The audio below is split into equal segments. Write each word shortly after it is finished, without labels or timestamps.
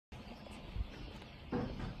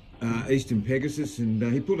Eastern Pegasus, and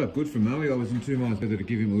he pulled up good for Moe. I was in 2 miles better to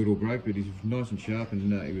give him a little break, but he's nice and sharp,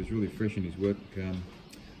 and he was really fresh in his work on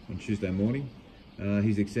Tuesday morning.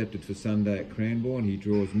 He's accepted for Sunday at Cranbourne. He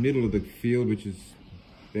draws middle of the field, which is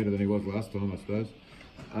better than he was last time, I suppose.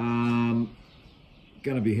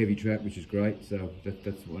 Going to be heavy trap, which is great. So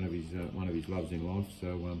that's one of his loves in life.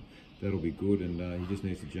 So that'll be good, and he just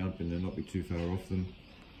needs to jump and not be too far off them.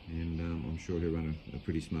 And I'm sure he'll run a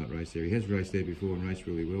pretty smart race there. He has raced there before and raced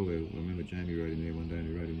really well there. I remember Jamie rode him there one day and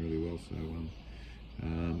he rode him really well. So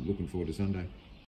looking forward to Sunday.